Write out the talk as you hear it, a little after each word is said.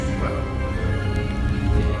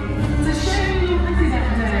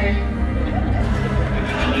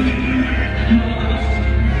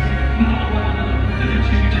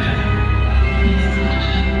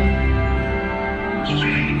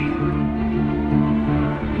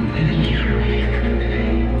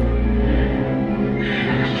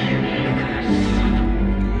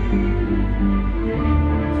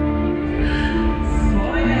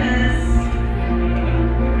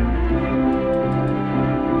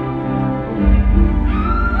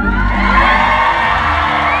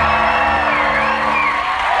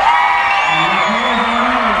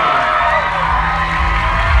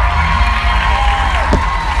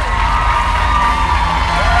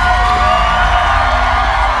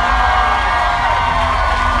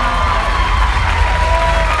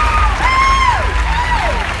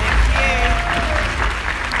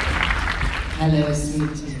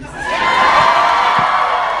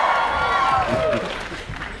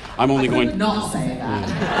I'm only going to not say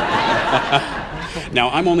that. Now,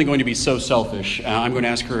 I'm only going to be so selfish. I'm going to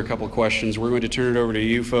ask her a couple of questions. We're going to turn it over to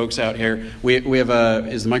you folks out here. We have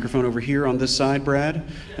is the microphone over here on this side, Brad?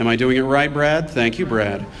 Am I doing it right, Brad? Thank you,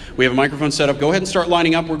 Brad. We have a microphone set up. Go ahead and start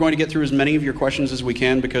lining up. We're going to get through as many of your questions as we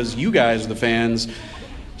can because you guys are the fans.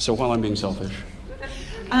 So while I'm being selfish.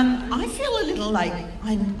 I feel a little like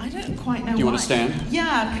I don't quite know. Do you want to stand?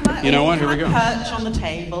 Yeah. Can I? You know what? Here we go. Perch on the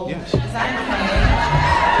table. Yes. Is that okay?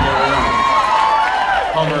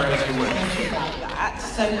 Hover as you wish.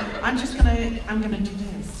 So I'm gonna do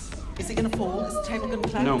this. Is it gonna fall? Is the table gonna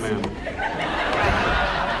collapse? No, ma'am.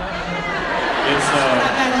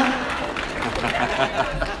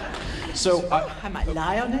 It's So I might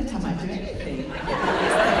lie on it. I might do anything.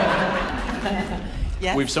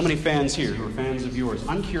 Yes? We have so many fans here who are fans of yours.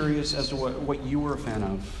 I'm curious as to what you were a fan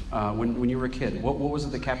of when you were a kid. What was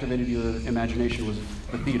it that captivated your imagination? Was it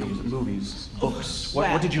the theater? Was it movies? Books?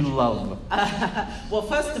 What did you love? Well,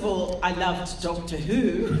 first of all, I loved Doctor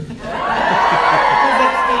Who. Because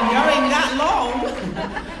it's been going that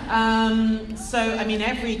long. So, I mean,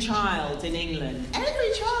 every child in England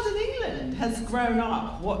has grown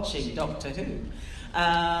up watching Doctor Who.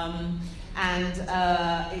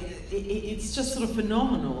 It's just sort of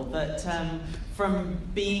phenomenal that from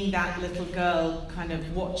being that little girl kind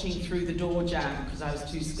of watching through the door jamb because I was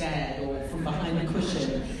too scared or from behind the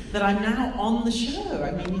cushion, that I'm now on the show.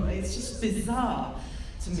 I mean, it's just bizarre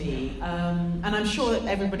to me. And I'm sure that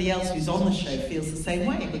everybody else who's on the show feels the same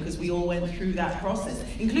way because we all went through that process,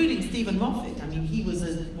 including Stephen Moffat. I mean, he was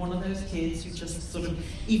one of those kids who just sort of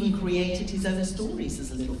even created his own stories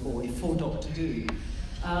as a little boy for Doctor Who.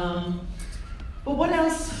 But what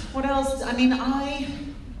else? I mean, I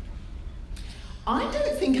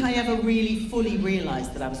don't think I ever really fully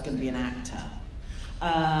realised that I was going to be an actor.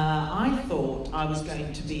 I thought I was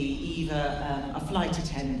going to be either a flight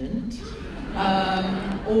attendant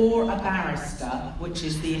or a barrister, which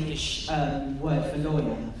is the English word for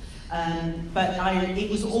lawyer. But it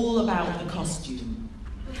was all about the costume.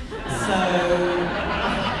 So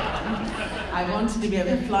I wanted to be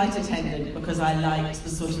a flight attendant because I liked the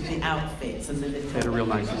sort of the outfits and the little... They had a real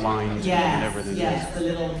nice lines and everything. Yes, the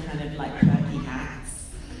little kind of like perky hats.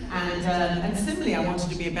 And similarly, I wanted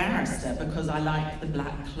to be a barrister because I liked the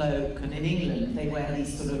black cloak, and in England they wear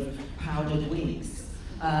these sort of powdered wigs.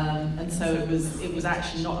 And so it was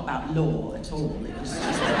actually not about law at all. It was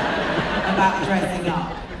just about dressing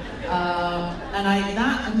up.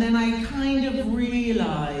 And then I kind of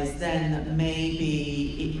realised then that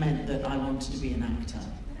maybe it meant that I wanted to be an actor.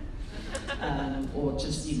 Or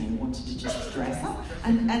just, wanted to just dress up.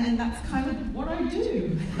 And that's kind of what I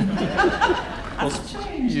do. That's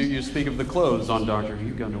changed. You speak of the clothes on Doctor Who.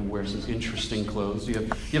 You're going to wear some interesting clothes. You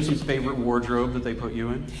have some favourite wardrobe that they put you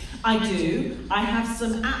in? I do. I have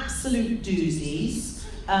some absolute doozies.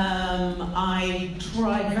 I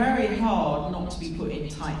try very hard not to be put in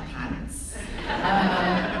tight pants.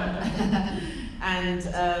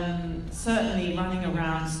 Certainly running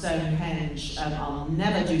around Stonehenge, I'll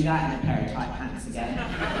never do that in a pair of tight pants again.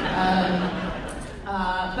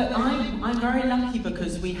 But I'm very lucky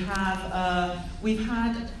because we've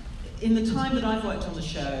had, in the time that I've worked on the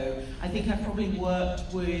show, I think I've probably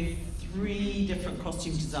worked with 3 different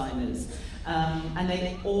costume designers, and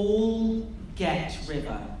they all get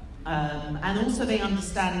River. And also they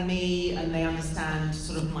understand me and they understand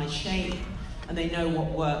sort of my shape and they know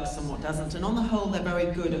what works and what doesn't. And on the whole, they're very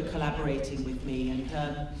good at collaborating with me. And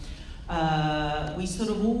we sort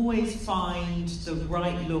of always find the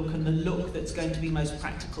right look and the look that's going to be most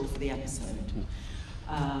practical for the episode.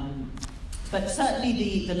 But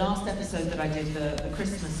certainly the last episode that I did, the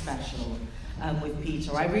Christmas special, with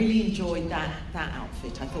Peter, I really enjoyed that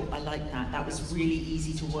outfit. I thought I liked that. That was really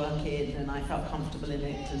easy to work in, and I felt comfortable in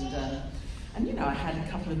it. And I had a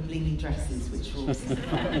couple of blingy dresses, which were also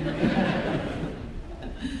fun.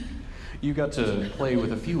 You got to play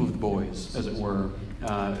with a few of the boys, as it were.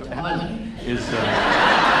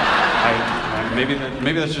 Maybe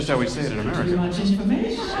that's just how we say it in America. Too much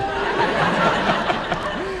information.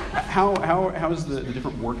 How is the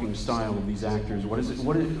different working style of these actors?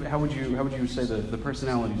 How would you say the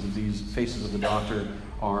personalities of these faces of the Doctor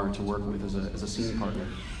are to work with as a scene partner?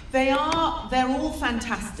 They're all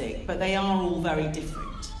fantastic, but they are all very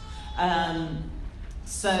different.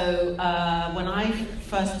 So when I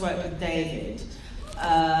first worked with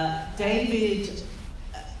David,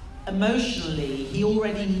 emotionally, he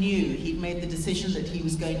already knew, he'd made the decision that he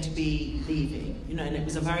was going to be leaving, and it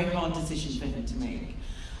was a very hard decision for him to make.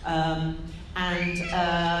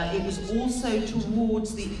 It was also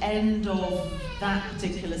towards the end of that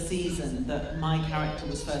particular season that my character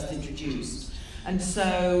was first introduced. And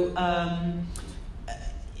so,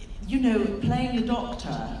 you know, playing the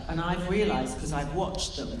Doctor, and I've realised because I've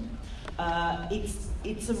watched them,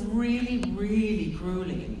 it's a really, really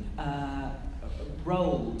grueling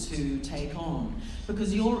role to take on,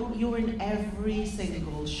 because you're in every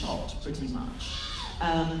single shot pretty much,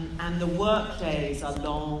 and the work days are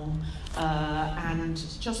long, and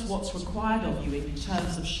just what's required of you in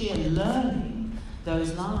terms of sheer learning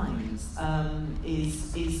those lines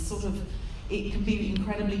is sort of, it can be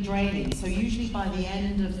incredibly draining. So usually by the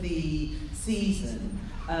end of the season,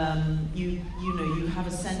 you know, you have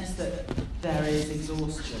a sense that there is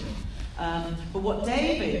exhaustion. But what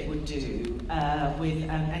David would do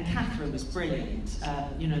and Catherine was brilliant,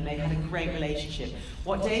 you know, they had a great relationship.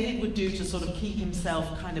 What David would do to sort of keep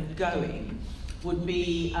himself kind of going would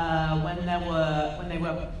be when they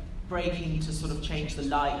were breaking to sort of change the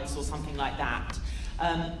lights or something like that,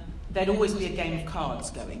 there'd always be a game of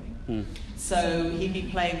cards going. So he'd be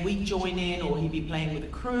playing, we'd join in, or he'd be playing with a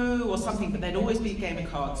crew or something, but there'd always be a game of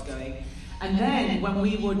cards going. And then when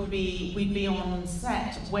we'd be on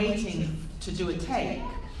set waiting to do a take,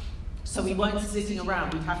 so we weren't sitting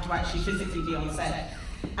around, we'd have to actually physically be on set.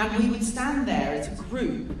 And we would stand there as a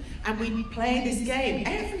group and we'd play this game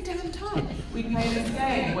every damn time. We'd play this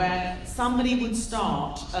game where somebody would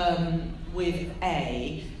start with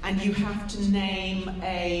A, and you have to name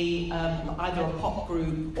either a pop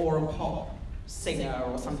group or a pop singer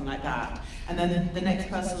or something like that. And then the next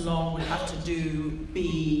person along would have to do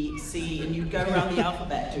B, C, and you'd go around the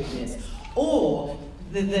alphabet doing this. Or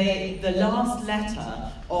the last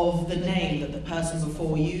letter of the name that the person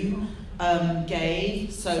before you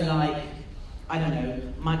gave, so like, I don't know,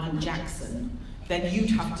 Michael Jackson, then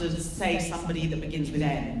you'd have to say somebody that begins with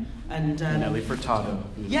M. And Nelly Furtado.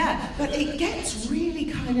 Yeah, but it gets really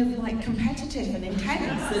kind of like competitive and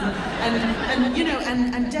intense, and you know,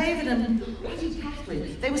 and David and bloody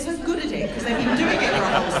Catherine, they were so good at it because they've been doing it for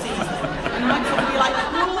a whole season, and I'd sort of be like,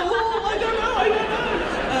 oh, I don't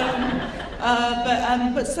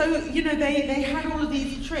know. But so, you know, they had all of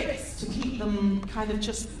these tricks to keep them kind of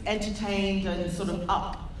just entertained and sort of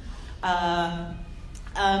up.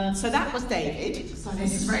 So that was David. So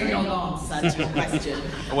this is very long answer to your question.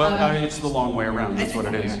 Well, it's the long way around, that's what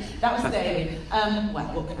it is. That was David.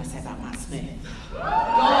 Well, what can I say about Matt Smith?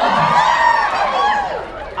 God.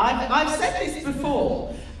 I've said this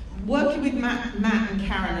before. Working with Matt and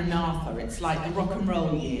Karen and Arthur, it's like the rock and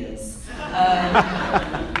roll years.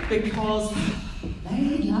 Because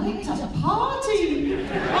they like to party.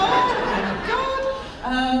 Oh my God.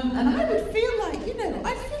 And I would feel like, you know,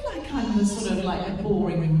 I'm the sort of like a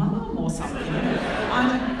boring mum or something.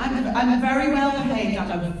 I'm very well behaved.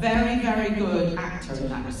 I'm a very, very good actor in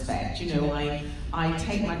that respect. You know, I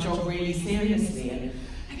take my job really seriously, and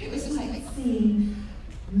it was like seeing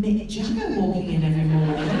Mick Jagger walking in every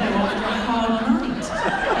morning, you know, after a hard night.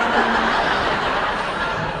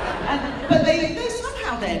 But they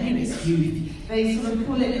somehow then, you know, it's youth. They sort of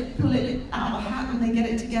pull it out of the hat and they get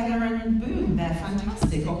it together, and boom, they're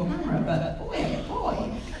fantastic on camera. But boy, oh boy.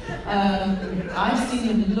 I've seen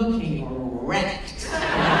him looking wrecked.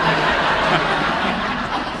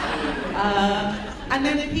 And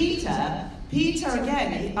then Peter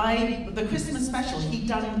again, the Christmas special, he'd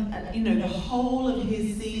done, you know, the whole of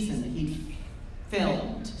his season he'd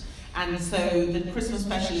filmed. And so the Christmas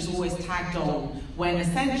special is always tagged on when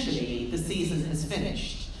essentially the season has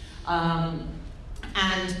finished.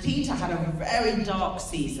 And Peter had a very dark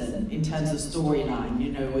season in terms of storyline,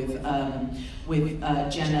 you know, with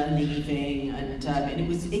Jenna leaving, and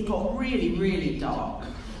it got really, really dark.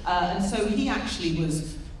 And so he actually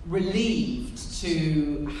was relieved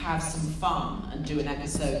to have some fun and do an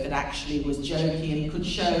episode that actually was jokey and could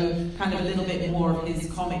show kind of a little bit more of his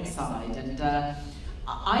comic side. And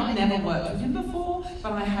I'd never worked with him before,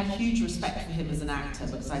 but I had huge respect for him as an actor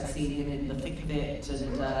because I'd seen him in the thick of it,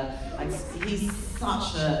 and he's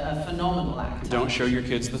such a phenomenal actor. Don't show your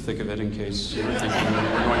kids the thick of it in case you're thinking we're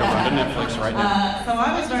going to run to Netflix right now. So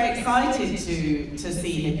I was very excited to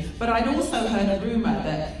see him, but I'd also heard a rumour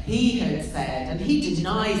that he had said, and he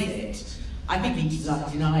denies it. I think he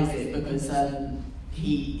denies it because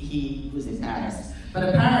he was embarrassed. But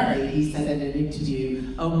apparently he said in an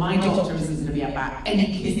interview, oh, my Doctor isn't going to be about any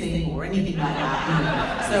kissing or anything like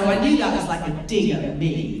that. So I knew that was like a dig at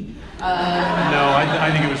me. No, I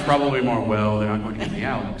think it was probably more, well, they're not going to get the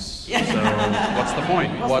Alex. Yeah. So what's the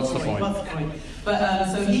point? What's the point? But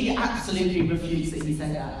so he absolutely refused that he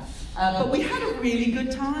said that. But we had a really good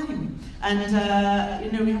time. And,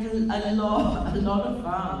 you know, we had a lot of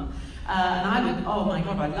fun. And oh my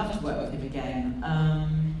God, I'd love to work with him again.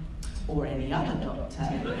 or any other doctor,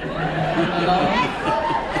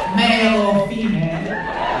 male or female.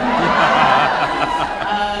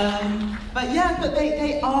 But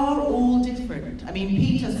they are all different. I mean,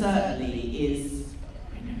 Peter certainly is,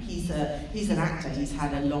 he's an actor, he's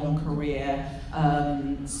had a long career,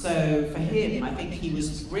 so for him, I think he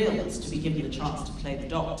was thrilled to be given the chance to play the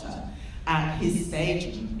Doctor at his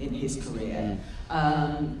stage in his career.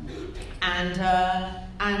 And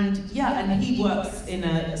he works in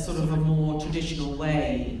a sort of a more traditional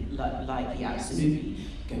way, like he absolutely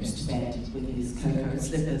goes to bed with his cocoa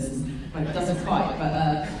slippers, and, well, doesn't quite,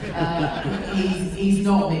 but he's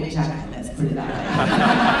not Mick Jagger, let's put it that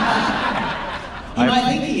way. He might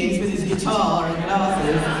think he is with his guitar and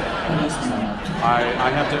glasses, but he's not. I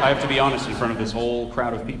have to be honest in front of this whole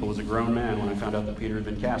crowd of people as a grown man. When I found out that Peter had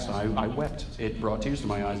been cast, I wept. It brought tears to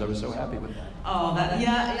my eyes. I was so happy with that. Oh,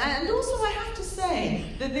 yeah, and also I have to say,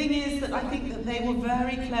 the thing is that I think that they were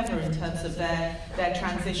very clever in terms of their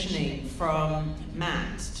transitioning from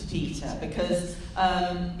Matt to Peter, because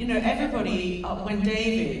everybody, when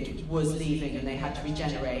David was leaving and they had to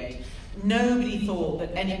regenerate, nobody thought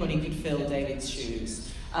that anybody could fill David's shoes.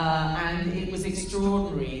 And it was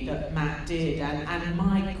extraordinary that Matt did, and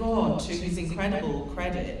my God, to his incredible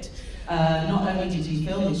credit, not only did he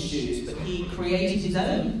fill his shoes, but he created his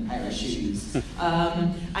own pair of shoes.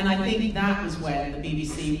 And I think that was when the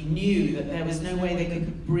BBC knew that there was no way they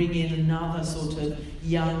could bring in another sort of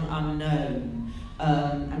young unknown.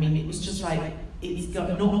 I mean, it was just like, it's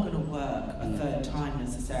not going to work a third time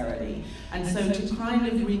necessarily. And so to kind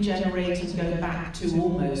of regenerate and go back to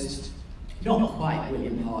almost, not quite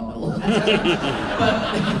William Hartnell,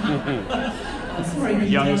 but sorry,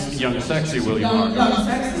 young sexy William Hartnell. Young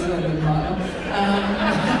sexy William Hartnell.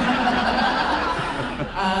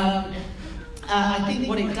 I think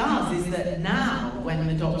what it does is that now, when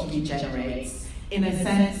the Doctor regenerates, in a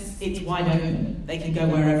sense, it's wide open. They can go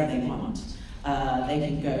wherever they want. They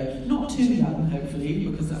can go, not too young, hopefully,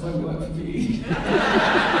 because that won't work for me.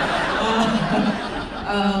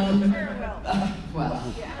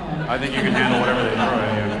 I think you can handle whatever they throw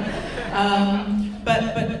at you.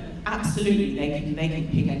 But absolutely, they can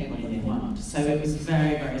pick anybody they want. So it was a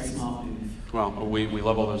very, very smart move. Well, we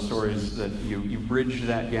love all those stories that you bridged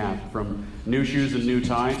that gap from new shoes and new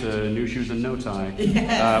tie to new shoes and no tie.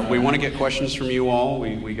 Yes. We want to get questions from you all.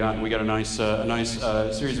 We got a nice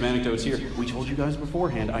series of anecdotes here. We told you guys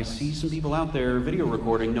beforehand. I see some people out there video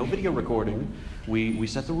recording. No video recording. We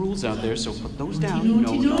set the rules out there, so put those down.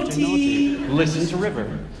 Naughty. Listen to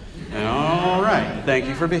River. All right. Thank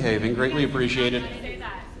you for behaving. Greatly appreciated.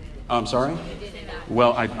 I'm sorry?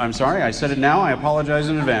 Well, I'm sorry. I said it now. I apologize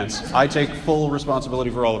in advance. I take full responsibility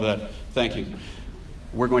for all of that. Thank you.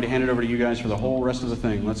 We're going to hand it over to you guys for the whole rest of the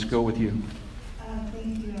thing. Let's go with you.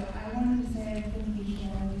 Thank you. I wanted to say I've been a huge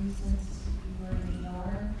fan of you since you were in the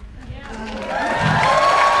ER.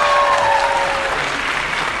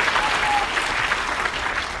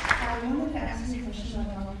 I wanted to ask you a question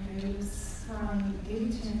about Dr. Who's from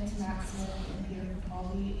David Tennant to Matt Smith and Peter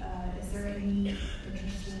Capaldi. Is there any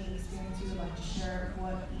interesting experience you would like to share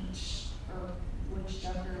what each or which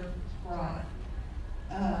doctor brought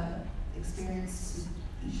experience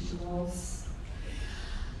to each of the roles?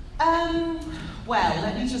 Well,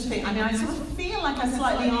 let me just think. I mean, I sort of feel like I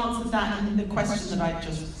slightly answered that in the question that I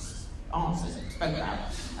just spoke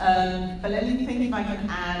about. But let me think if I can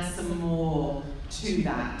add some more to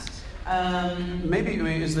that. Maybe,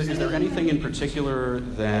 is there anything in particular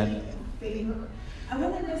that... Favorite? I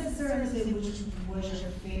wouldn't necessarily say which was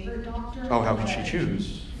your favorite doctor. Oh, how could she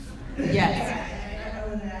choose? Yes. I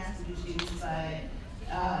wouldn't ask you to choose, but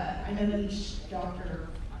I know each doctor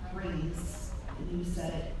brings a new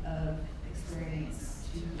set of experience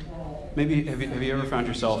to the role. Maybe, have you ever found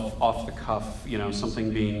yourself off the cuff,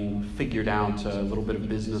 something being figured out, a little bit of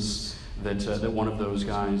business that one of those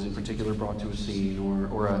guys in particular brought to a scene,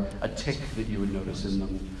 or a tick that you would notice in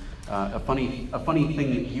them? A funny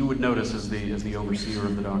thing that you would notice as the overseer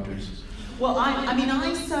of the doctors. Well,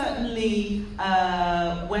 I certainly,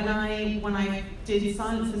 when I did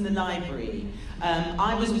Silence in the Library,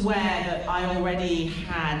 I was aware that I already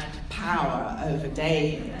had power over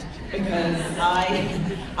David, because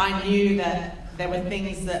I knew that there were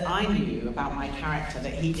things that I knew about my character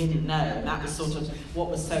that he didn't know, and that was sort of what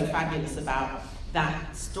was so fabulous about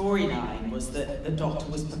that storyline, was that the Doctor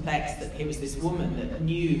was perplexed that here was this woman that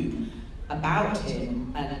knew about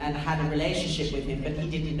him and had a relationship with him, but he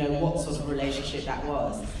didn't know what sort of relationship that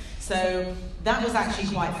was. So that was actually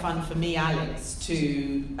quite fun for me, Alex,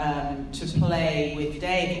 to play with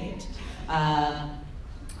David.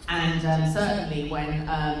 And certainly when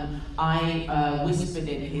I whispered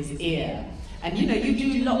in his ear And you know, you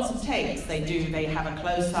do lots of takes. They have a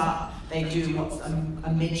close-up, they do what's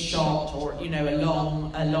a mid-shot, or you know, a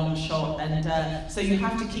long shot, and so you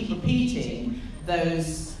have to keep repeating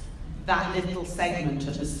that little segment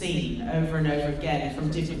of the scene over and over again from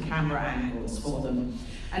different camera angles for them.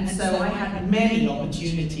 And so I had many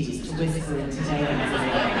opportunities to whisper into David's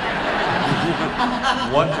ear.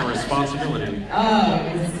 What a responsibility. Oh,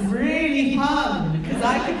 it was really fun, because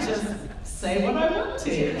I could just say what I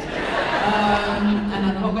wanted. And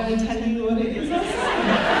I'm not going to tell you what it is I said.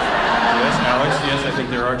 Yes, Alex, yes, I think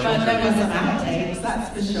there are children. But there were some outtakes, that's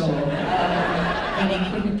for sure. When he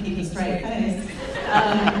couldn't keep a straight face.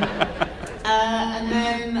 And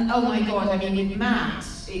then, oh my God, I mean, with Matt,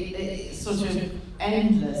 it's sort of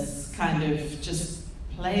endless kind of just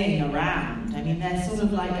playing around. I mean, they're sort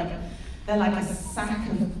of like they're like a sack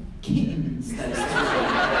of kittens, those two.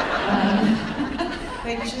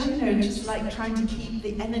 They just like trying to keep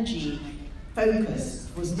the energy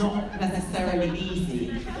focused was not necessarily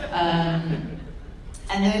easy. And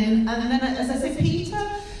then, as I say,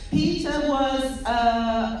 Peter was,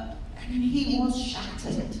 I mean, he was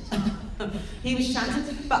shattered. He was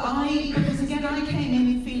shattered, but because again, I came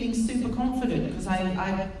in feeling super confident, because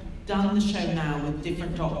I've done the show now with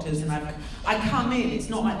different doctors, and I come in, it's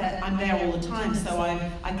not like that I'm there all the time, so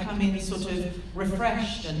I come in sort of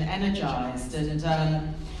refreshed and energized, and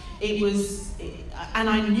and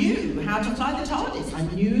I knew how to fly the TARDIS. I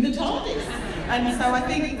knew the TARDIS, and so I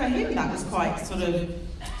think for him that was quite sort of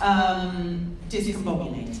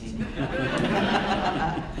discombobulating.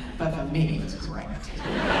 But for me, it was great.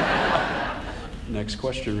 Next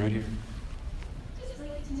question right here. Just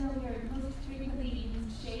like to know your most frequently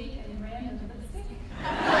used shade and brand of lipstick.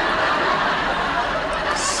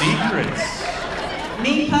 Secrets.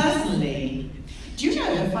 Me personally, do you know,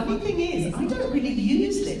 the funny thing is, I don't really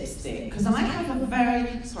use lipstick, because I have a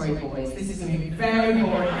very, sorry boys, this is going to be very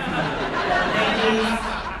boring for you. Ladies,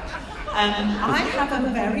 I have a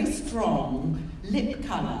very strong lip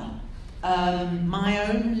colour. My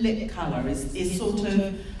own lip colour is sort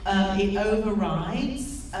of, it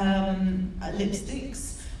overrides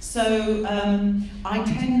lipsticks. So I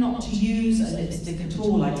tend not to use a lipstick at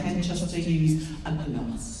all. I tend just to use a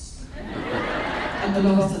gloss. A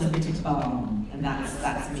gloss and a bit of balm, and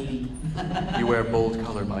that's me. You wear Bold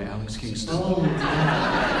Color by Alex Kingston. Oh,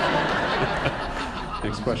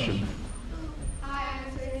 Next question. Hi,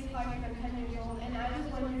 I'm Serena Clark, I'm 10 years old, and I was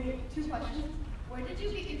wondering, 2 questions. Where did you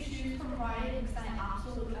get your shoes from riding? Because I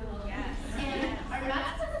absolutely love it. And are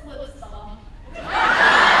nuts a flip stop?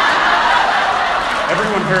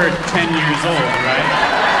 Everyone heard 10 years old, right?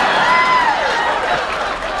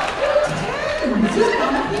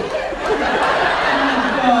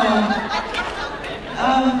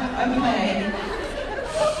 Okay.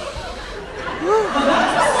 Well,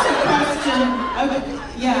 that's a question. Okay,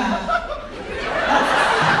 yeah.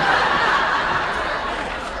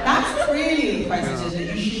 That's really a question that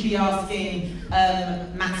you should be asking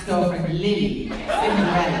Matt's girlfriend Lily,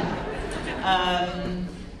 Cinderella.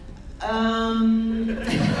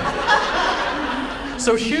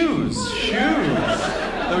 So shoes.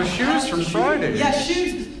 Those shoes from Friday. Yeah,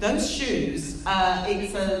 shoes. Those shoes.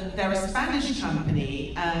 They're a Spanish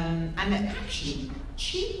company, and they're actually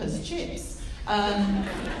cheap as chips.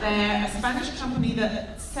 They're a Spanish company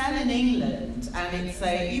that sell in England, and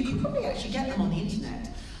you can probably actually get them on the internet.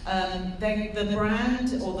 The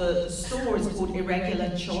brand or the store is called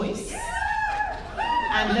Irregular Choice,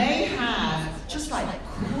 and they have just like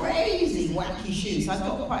crazy wacky shoes. I've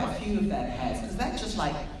got quite a few of their pairs because they're just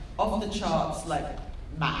like off the charts, like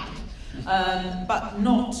mad, but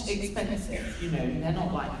not expensive. You know, they're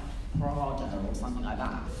not like Prada or something like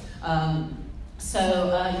that.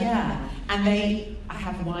 Yeah, and I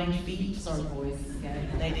have wide feet. Sorry, boys, again,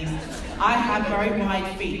 ladies. I have very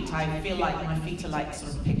wide feet. I feel like my feet are like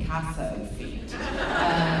sort of Picasso feet.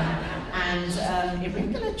 And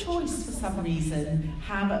Irregular Choice, for some reason,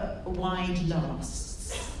 have wide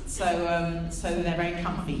lasts. So they're very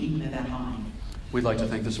comfy, even though they're high. We'd like to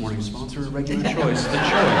thank this morning's sponsor, Irregular Choice. The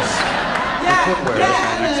choice.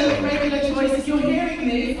 Irregular Choice. If you're hearing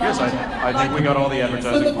this, yes, I think we got all the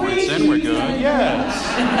advertising points in. We're good. Yes.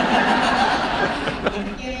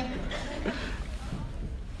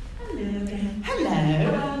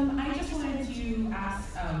 Hello. I just wanted to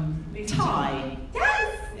ask, Ty.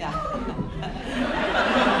 Yes. Yeah.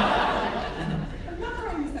 I'm not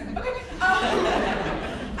crying this time. Okay.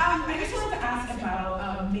 I just wanted to ask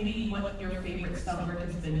about maybe what your favorite stunt work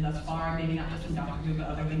has been thus far. Maybe not just from Doctor Who, but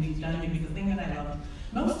other things you've done. Maybe the thing that I loved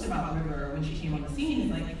most about River when she came on the scene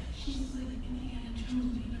is like she's like Indiana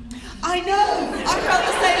Jones, you know. I know. I felt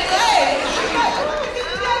the same way. I was like, oh,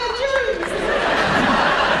 Indiana Jones.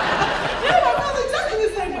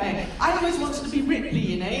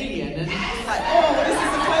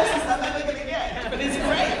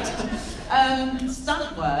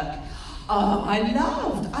 Oh, I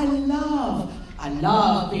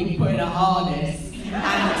love being put in a harness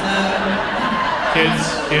and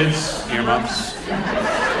Kids, earmuffs.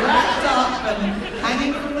 wrapped up and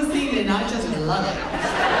hanging from the ceiling. I just love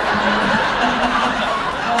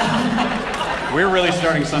it. We're really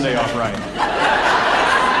starting Sunday off right.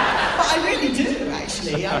 But I really do,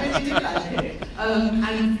 actually. I really do like it.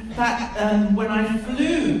 And that when I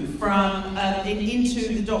flew from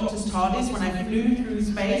into the Doctor's TARDIS, when I flew through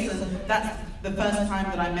space, and that's the first time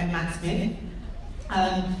that I met Matt Smith.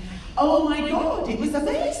 Oh my God, it was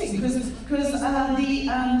amazing because the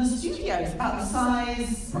studio's about the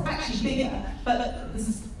size, actually bigger, but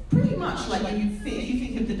it's pretty much like if you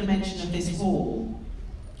think of the dimension of this hall.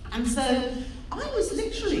 And so I was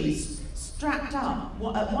literally strapped up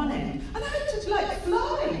at one end, and I had to like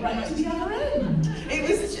fly right to the other end. It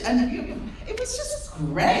was just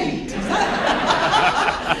great.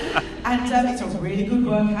 And it's a really good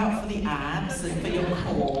workout for the abs and for your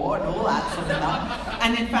core and all that sort of stuff.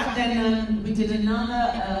 And in fact, then we did another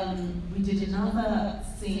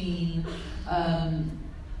scene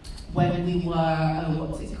when we were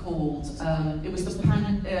what's it called? It was the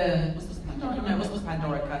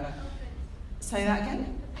Pandorica. Say that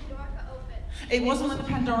again. It wasn't when the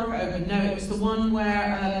Pandorica opened, no, it was the one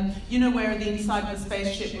where, you know, where the inside of the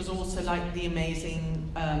spaceship was also like the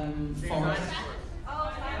amazing forest.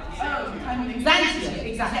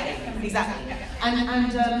 Exactly.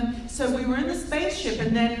 And so we were in the spaceship,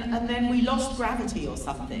 and then we lost gravity or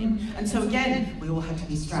something, and so again we all had to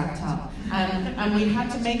be strapped up, and we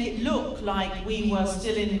had to make it look like we were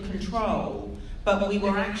still in control, but we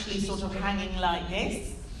were actually sort of hanging like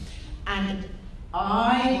this, and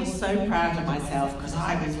I was so proud of myself because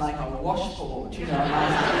I was like a washboard, you know,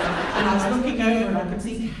 and I was looking over and I could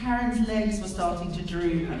see Karen's legs were starting to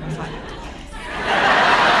droop, and I was like,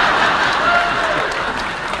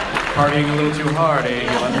 Partying a little too hard, eh?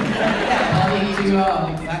 yeah, partying too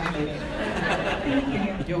hard, exactly.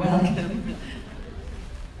 You're welcome.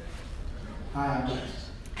 Hi.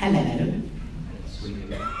 Hello.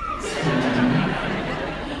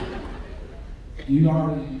 You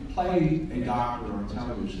already played a doctor on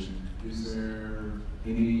television. Is there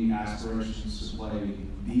any aspirations to play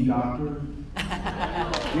the doctor?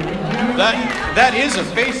 That is a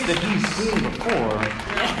face that he's seen before.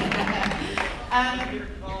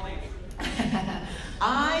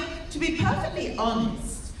 To be perfectly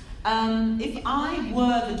honest, if I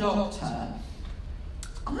were the Doctor,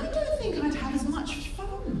 I don't think I'd have as much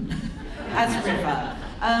fun as River.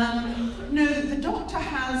 No, the Doctor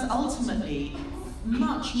has ultimately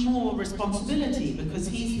much more responsibility because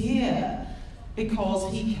he's here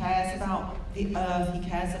because he cares about the Earth, he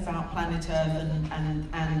cares about planet Earth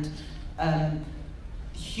and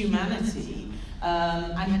humanity.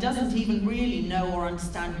 And he doesn't even really know or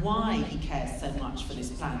understand why he cares so much for this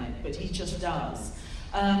planet, but he just does.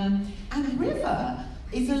 And River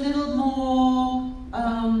is a little more,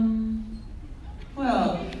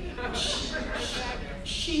 well,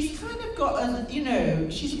 she's kind of got a, you know,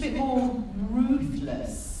 she's a bit more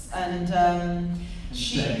ruthless and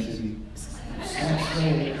Sexy.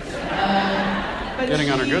 but Getting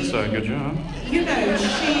on her good side, good job. You know,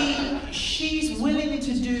 she's willing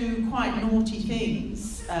to do quite naughty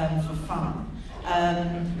things for fun.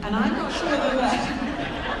 And I'm not sure that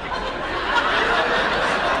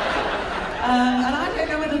and I don't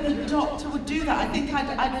know whether the Doctor would do that. I think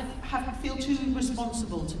I'd feel too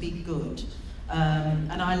responsible to be good.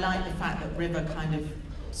 And I like the fact that River kind of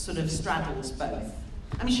sort of straddles both.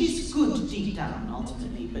 I mean, she's good deep down,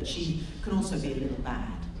 ultimately, but she can also be a little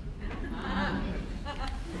bad.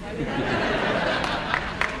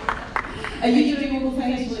 Are you doing all the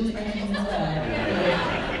facial expressions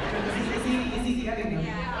Is he getting them?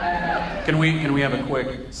 Yeah. Can we have a quick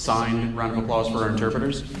signed round of applause for our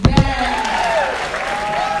interpreters?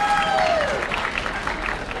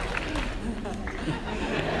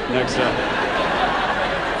 Next up.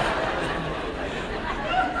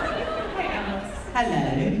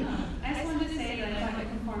 Hello. I just wanted to say that I thought the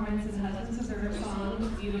performance in Husbands to Server song was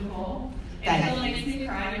beautiful. It Thank still you. makes me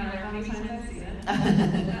cry no matter how many times I see it.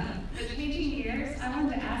 But changing gears, I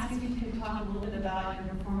wanted to ask if you could talk a little bit about your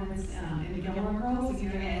performance in the Gilmore Girls, if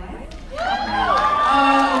you're in life.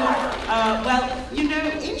 Well, you know,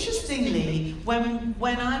 interestingly,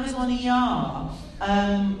 when I was on ER,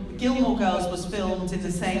 Gilmore Girls was filmed in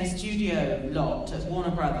the same studio lot at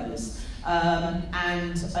Warner Brothers.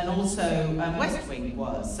 And also West Wing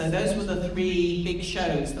was. So those were the three big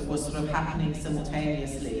shows that were sort of happening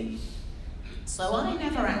simultaneously. So I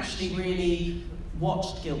never actually really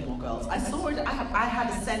watched Gilmore Girls. I saw it, I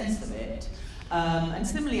had a sense of it. And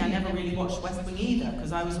similarly, I never really watched West Wing either,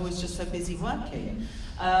 because I was always just so busy working.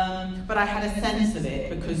 But I had a sense of it,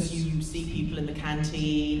 because you see people in the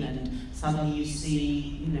canteen, and suddenly you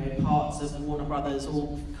see, parts of Warner Brothers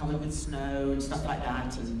all covered with snow and stuff like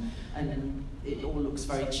that, and it all looks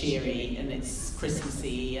very cheery, and it's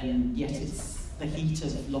Christmassy, and yet it's the heat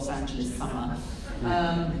of Los Angeles summer.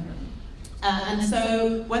 And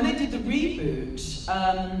so when they did the reboot,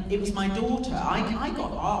 it was my daughter. I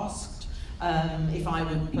got asked if I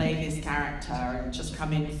would play this character and just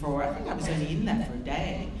come in for, I think I was only in there for a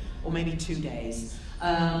day, or maybe 2 days.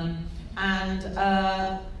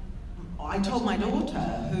 I told my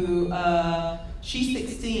daughter, who, she's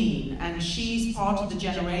 16, and she's part of the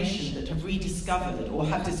generation that have rediscovered, or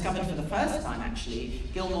have discovered for the first time actually,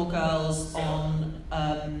 Gilmore Girls on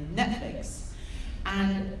Netflix.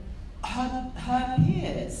 And her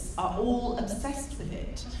peers are all obsessed with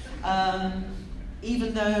it,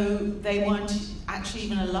 even though they weren't actually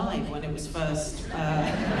even alive when it was first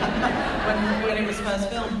when it was first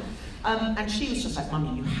filmed. And she was just like,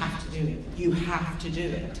 "Mummy, you have to do it. You have to do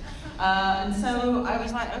it." And so I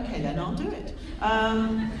was like, "Okay, then I'll do it."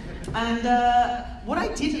 What I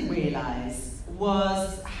didn't realise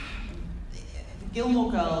was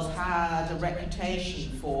Gilmore Girls had a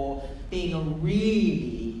reputation for being a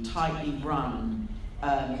really tightly run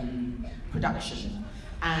production,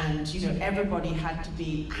 and everybody had to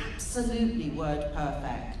be absolutely word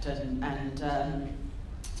perfect, and I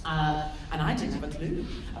didn't have a clue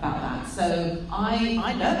about that. So I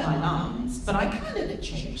learned my lines, but I kind of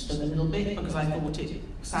changed them a little bit because I thought it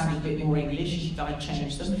sounded a bit more English, so I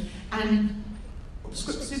changed them. And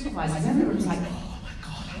script supervisors, everyone was like, "Oh my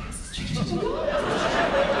God, Alex, changed it a lot."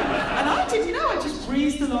 And I didn't know, I just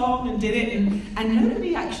breezed along and did it, and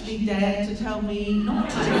nobody actually dared to tell me not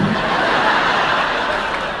to do it.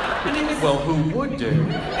 And it was, well, who would do?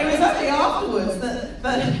 It was only afterwards that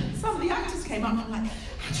some of the actors came up and were like,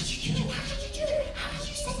 "How did you do it? How did you do it? How did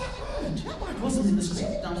you say that word? That word wasn't in the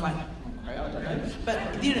script." And I was like, "Okay, I don't know." But,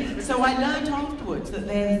 so I learned afterwards that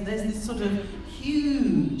there's this sort of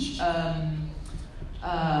huge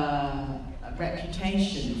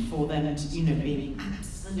reputation for them to, being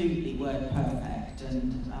absolutely word perfect,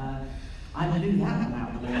 and I blew that one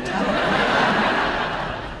out of the water.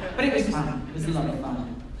 But it was fun. It was a lot of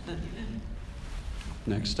fun.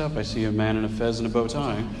 Next up, I see a man in a fez and a bow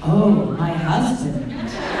tie. Oh, my husband.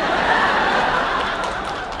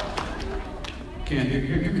 Here.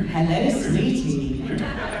 Hello, sweetie. Come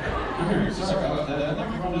here. Sorry, that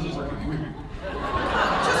microphone isn't working. Come here.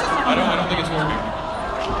 I don't think it's working.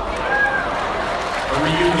 A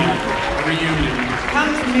reunion.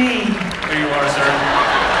 Come to me. There you are, sir.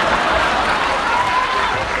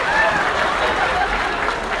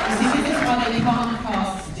 You see, this is why they can't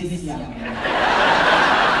cast this young.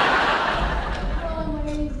 Hello, my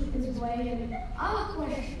name is Blake, and I have a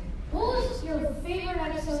question. What was your favorite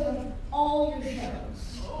episode of all your shows?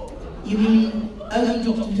 You mean only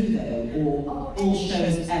Doctor Who, though, or all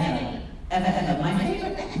shows ever? Ever. My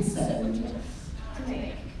favourite episode? To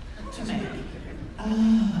make.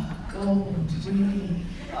 Oh, God, really?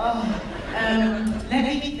 Oh, let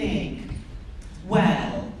me think.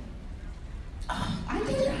 Well, I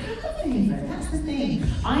don't have a favourite, that's the thing.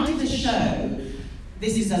 I did a show,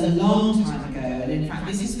 this is a long time ago, and in fact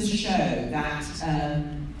this is the show that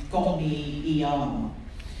got me ER.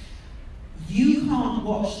 You can't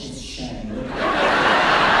watch this show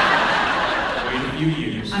Wait a few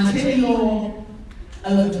years. until you're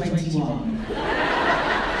over 21.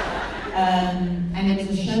 And it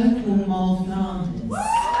was a show called Moll Flanders.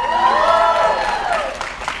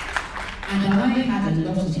 And I had a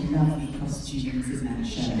lot of lovely costumes in that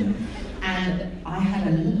show. And I had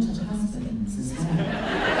a lot of husbands as well.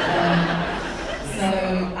 So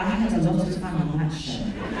I had a lot of fun on that show.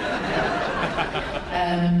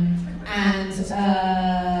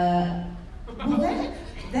 Well,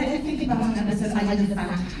 then think about an episode. I did a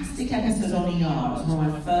fantastic episode on ER. It was one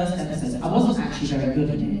of my first episodes. I wasn't actually very good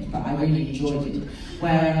in it, but I really enjoyed it.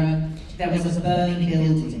 Where there was a burning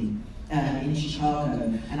building in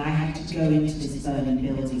Chicago, and I had to go into this burning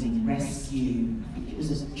building and rescue, I think it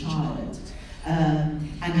was a child.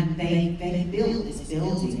 And they built this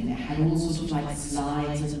building, and it had all sorts of like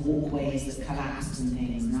slides and walkways that collapsed and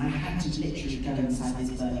things, and I had to literally go inside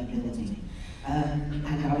this burning building.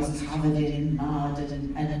 And I was covered in mud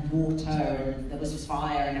and water, and there was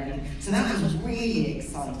fire and everything. So that was really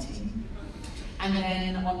exciting. And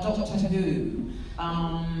then on Doctor Who,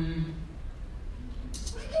 I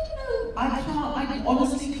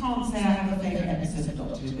honestly can't say I have a favourite episode of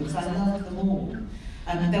Doctor Who because I love them all.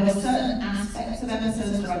 There were certain aspects of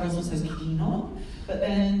episodes that I wasn't so keen on, but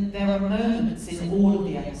then there are moments in all of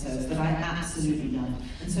the episodes that I absolutely love.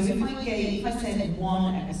 And so if I said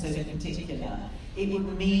one episode in particular, it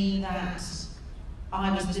would mean that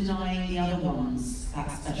I was denying the other ones that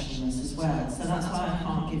specialness as well. So that's why I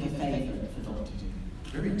can't give a favourite for Doctor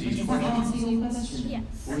Who. Very deep Does that question. answer your question? Yes.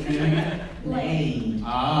 What was your name? Lane.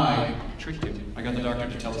 I tricked you. I got the doctor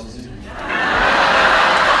to tell us his name.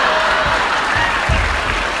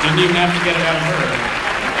 Didn't even have to get it out of her.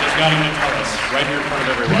 Just got him to tell us right here in front of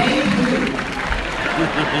everyone. Lane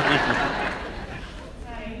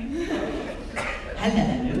who? Hi.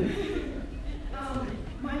 Hello.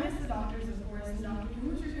 Mine is the doctors, of course. And Doctor, who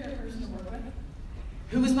was your favorite person to work with?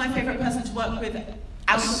 Who was my favourite person to work with?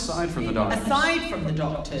 Aside from the doctors. Aside from the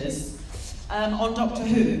doctors, on Doctor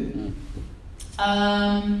Who.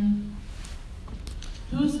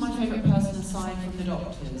 Who's my favourite person aside from the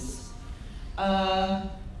doctors? I'm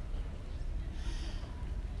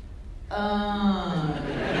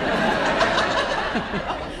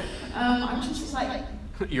just like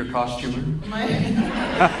Your costumer?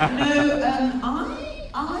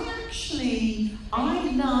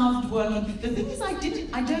 I loved working. The thing is,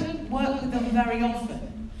 I don't work with them very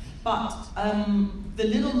often, but the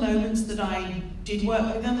little moments that I did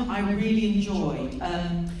work with them, I really enjoyed.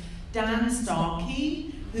 Dan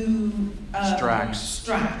Starkey, who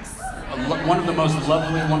Strax. One of the most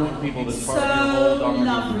lovely, wonderful people that's part of your whole So Doctor Who.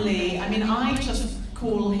 lovely. I mean, I just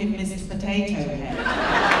call him Mr. Potato Head.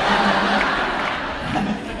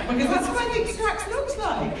 Because that's what I think Strax looks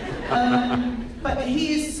like. But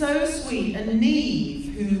he is so sweet. And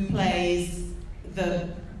Neve, who plays the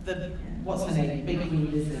what's her name? Big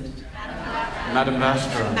green lizard. Madame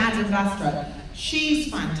Vastra. Madame Vastra. She's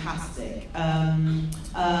fantastic.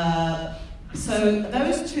 So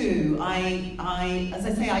those two, as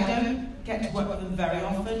I say, I don't get to work with them very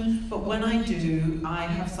often, but when I do, I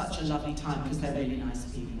have such a lovely time because they're really nice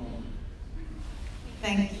people.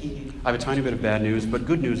 Thank you. I have a tiny bit of bad news, but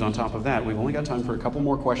good news on top of that. We've only got time for a couple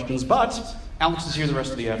more questions, but Alex is here the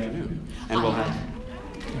rest of the afternoon, and we'll have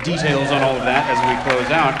details on all of that as we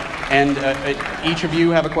close out. And each of you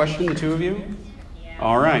have a question, the two of you? Yeah.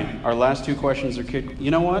 All right. Our last two questions are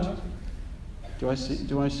You know what? Do I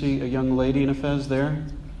see a young lady in a fez there?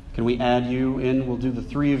 Can we add you in? We'll do the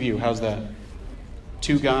three of you. How's that?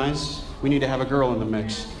 Two guys? We need to have a girl in the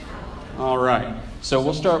mix. All right. So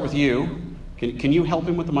we'll start with you. Can you help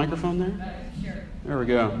him with the microphone there? Sure. There we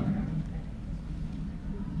go.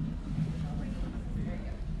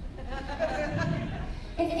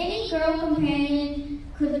 If any girl companion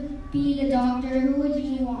could be the Doctor, who would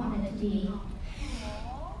you want it to be?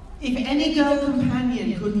 If any girl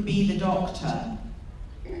companion couldn't be the Doctor,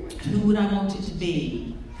 who would I want it to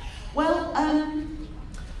be? Well, I'd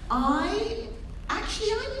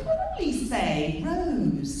probably say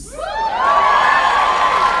Rose.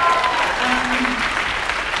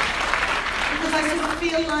 Because I sort of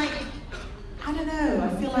feel like, I don't know, I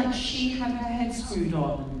feel like she had her head screwed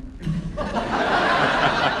on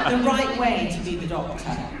the right way to be the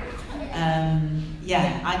Doctor.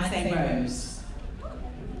 Yeah, I'd say Rose.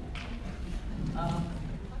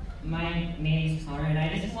 My name is Connor, and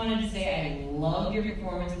I just wanted to say I love your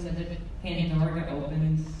performances at the Pandora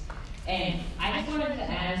Opens. And I just wanted to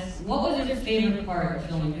ask, what was your favorite part of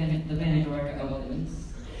filming the Pandora Opens?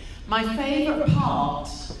 My favourite part?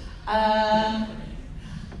 Sorry,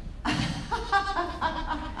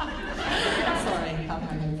 I'm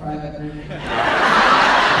having a private moment.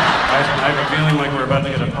 I have a feeling like we're about to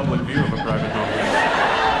get a public view of a private moment.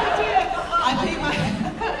 I think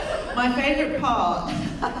my favourite part.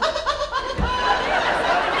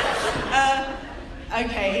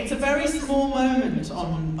 Okay, it's a very small moment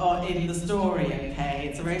in the story. Okay,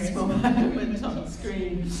 it's a very small moment on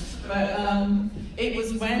screen, but it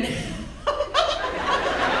was when.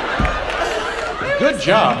 Good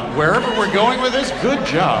job. Wherever we're going with this, good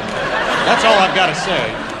job. That's all I've got to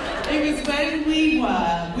say. It was when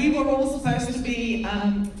we were all supposed to be, I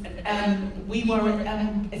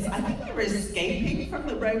think we were escaping from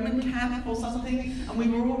the Roman camp or something, and we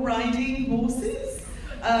were all riding horses.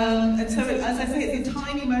 And so, as I say, it's a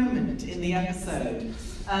tiny moment in the episode.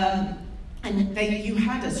 And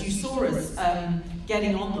you saw us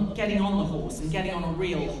getting on the horse and getting on a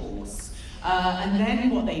real horse. And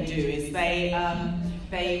then what they do is they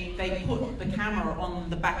put the camera on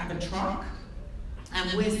the back of a truck,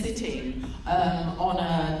 and we're sitting on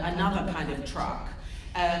another kind of truck,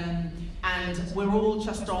 and we're all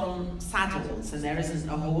just on saddles, and there isn't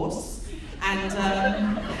a horse. And so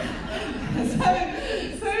it's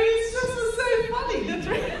just so funny. The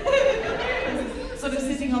three of us sort of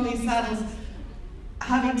sitting on these saddles,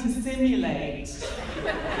 having to simulate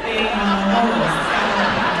being on a horse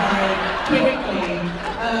very quickly.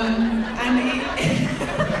 And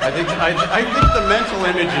I think the mental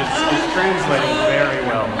image is translating very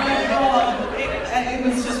well. Oh my God, it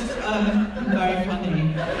was just very funny.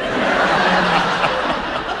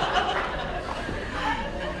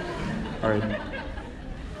 All right.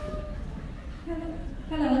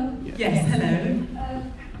 Hello. Yes, hello.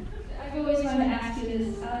 I've always wanted to ask you this.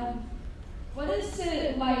 What is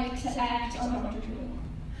it like to act on Dr. Drew?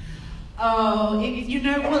 Oh,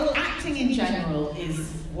 well, acting in general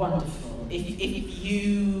is wonderful.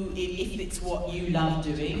 If it's what you love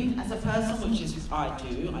doing as a person, which is I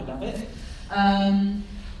do, I love it.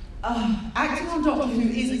 Acting on Doctor Who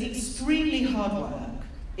is extremely hard work.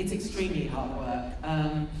 It's extremely hard work.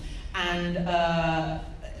 And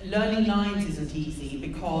learning lines isn't easy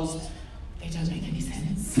because they don't make any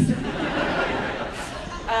sense.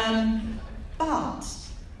 But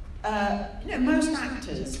most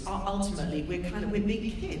actors are ultimately we're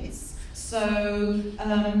big kids, so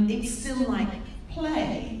it's still like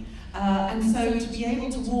play, and so to be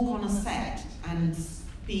able to walk on a set and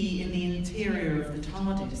be in the interior of the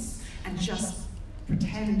TARDIS and just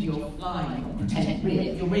pretend you're flying, or pretend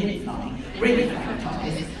you're really flying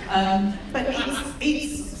TARDIS, but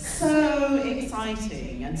it's so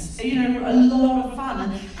exciting and a lot of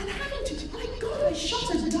fun and having to. My God, I shot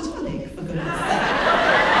a Dalek for goodness sake.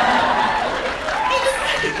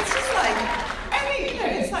 It's just like,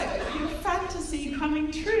 it's like your fantasy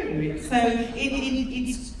coming true. So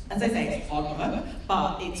it's, as I say, it's hard work,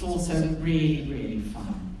 but it's also really, really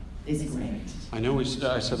fun. It's great. I know I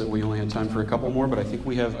said that we only had time for a couple more, but I think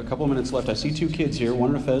we have a couple minutes left. I see two kids here,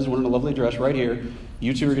 one in a fez, one in a lovely dress right here.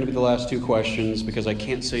 You two are going to be the last two questions because I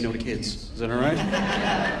can't say no to kids. Is that all right?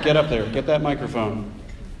 Get up there. Get that microphone.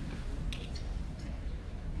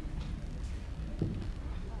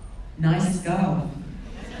 Nice go.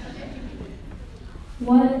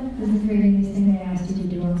 What is the craziest thing they asked you to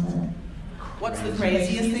do on set? What's the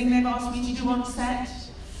craziest thing they've asked me to do on set?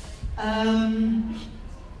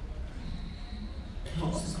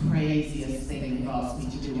 What's the craziest thing they've asked me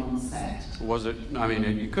to do on set? Was it,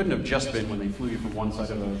 it couldn't have just been when they flew you from one side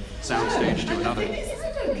of the soundstage to another. The thing is,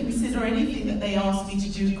 I don't consider anything that they asked me to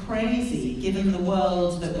do crazy, given the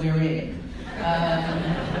world that we're in.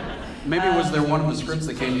 Maybe was there one of the scripts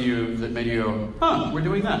that came to you that made you go, we're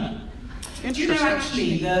doing that? Interesting.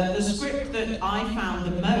 Actually, the script that I found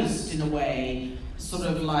the most, in a way, sort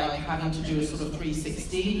of like having to do a sort of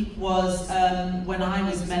 360, was when I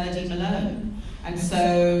was Melody Malone. And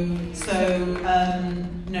so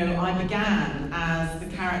I began as the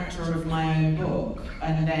character of my own book,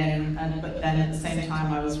 but then at the same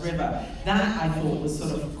time I was River. That I thought was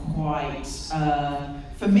sort of quite,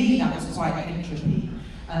 for me, that was quite entropy.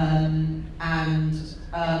 But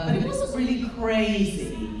it wasn't really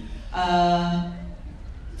crazy. A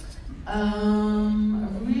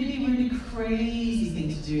really, really crazy thing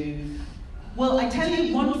to do. Well, I tell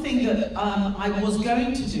you one thing that I was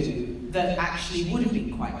going to do that actually would have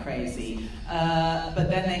been quite crazy, but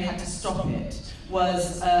then they had to stop it,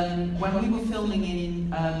 was when we were filming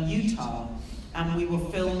in Utah, and we were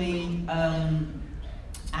filming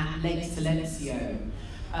at Lake Silencio,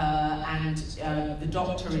 and the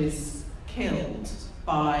Doctor is killed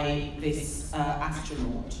by this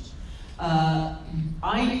astronaut.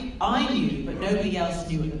 I knew, but nobody else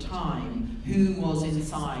knew at the time, who was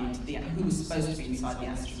supposed to be inside the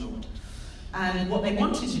astronaut. And what they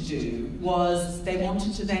wanted to do was they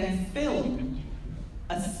wanted to then film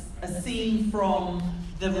a scene from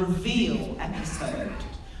the reveal episode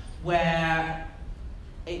where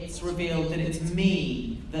it's revealed that it's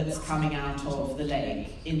me that's coming out of the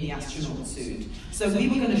lake in the astronaut suit. So we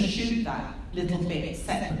were going to shoot that little bit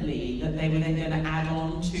separately that they were then going to add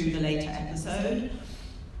on to the later episode.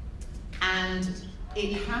 And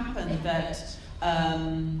it happened that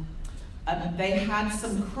they had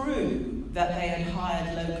some crew that they had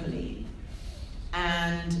hired locally,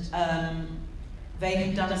 and they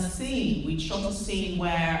had done a scene. We'd shot a scene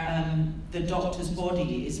where the Doctor's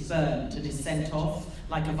body is burnt and is sent off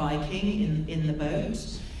like a Viking in the boat,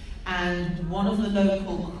 and one of the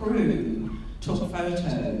local crew took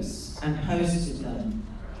photos and posted them,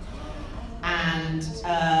 and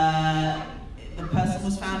the person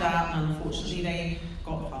was found out, and unfortunately they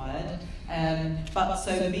got fired. But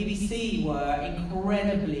so the BBC were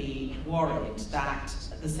incredibly worried that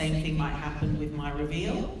the same thing might happen with my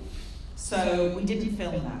reveal. So we didn't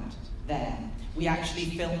film that there. We actually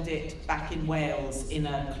filmed it back in Wales in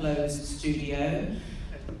a closed studio.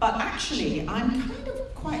 But actually, I'm kind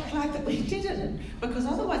of quite glad that we didn't, because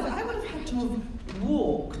otherwise I would have had to have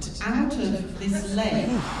walked out of this lake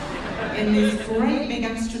in this great big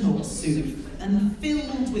astronaut suit and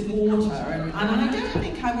filled with water, and I don't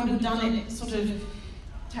think I would have done it sort of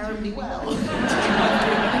terribly well.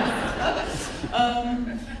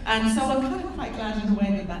 And so I'm kind of quite glad in a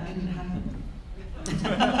way that that didn't happen.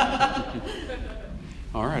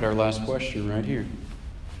 All right, our last question right here.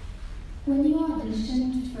 When you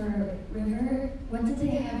auditioned for River, what did they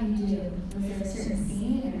have you do? Was there a certain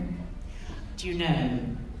scene or? Do you know,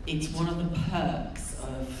 it's one of the perks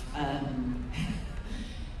of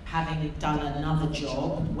having done another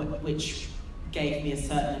job, which gave me a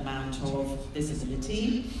certain amount of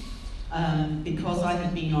visibility, because I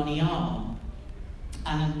had been on ER,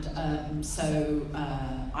 and so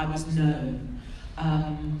I was known.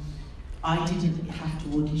 I didn't have to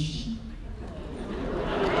audition.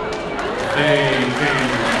 Hey.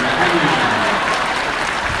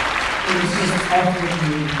 It was just offered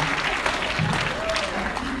me.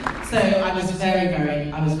 So I was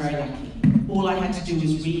very lucky. All I had to do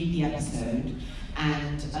was read the episode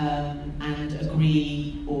and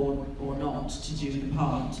agree or not to do the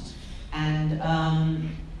part. And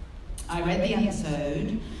I read the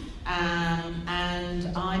episode and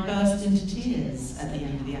I burst into tears at the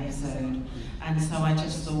end of the episode. And so I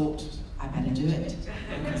just thought, I better do it,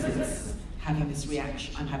 because it's having this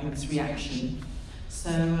reaction. I'm having this reaction.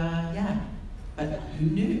 So yeah, but who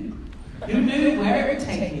knew? Who knew where it would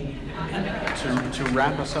take me? To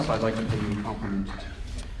wrap us up, I'd like to pay you a compliment.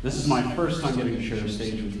 This is my first time getting to share a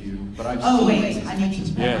stage with you, but I've Oh wait, I need to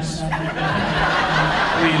prepare Yes. myself.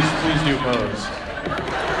 Please do pose.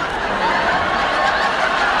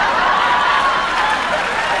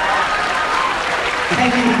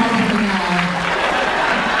 Thank you for coming now.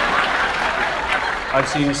 I've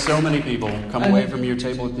seen so many people come away from your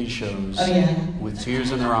table at these shows Oh yeah. with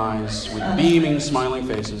tears in their eyes, with beaming, smiling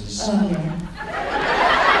faces. Oh yeah.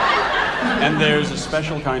 And there's a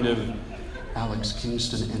special kind of Alex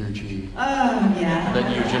Kingston energy Oh yeah. that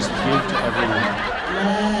you just give to everyone.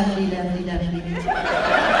 Lovely.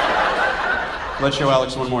 Let's show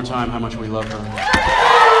Alex one more time how much we love her.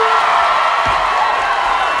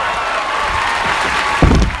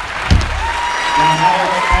 Alex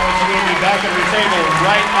will be back at her table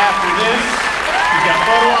right after this. She's got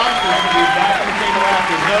photo ops, so she'll be back at the table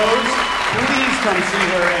after those. Please come see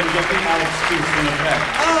her and get the Alex Kingston effect.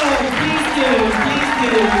 Oh, please do.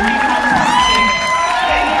 You're fantastic.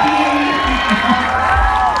 Thank you.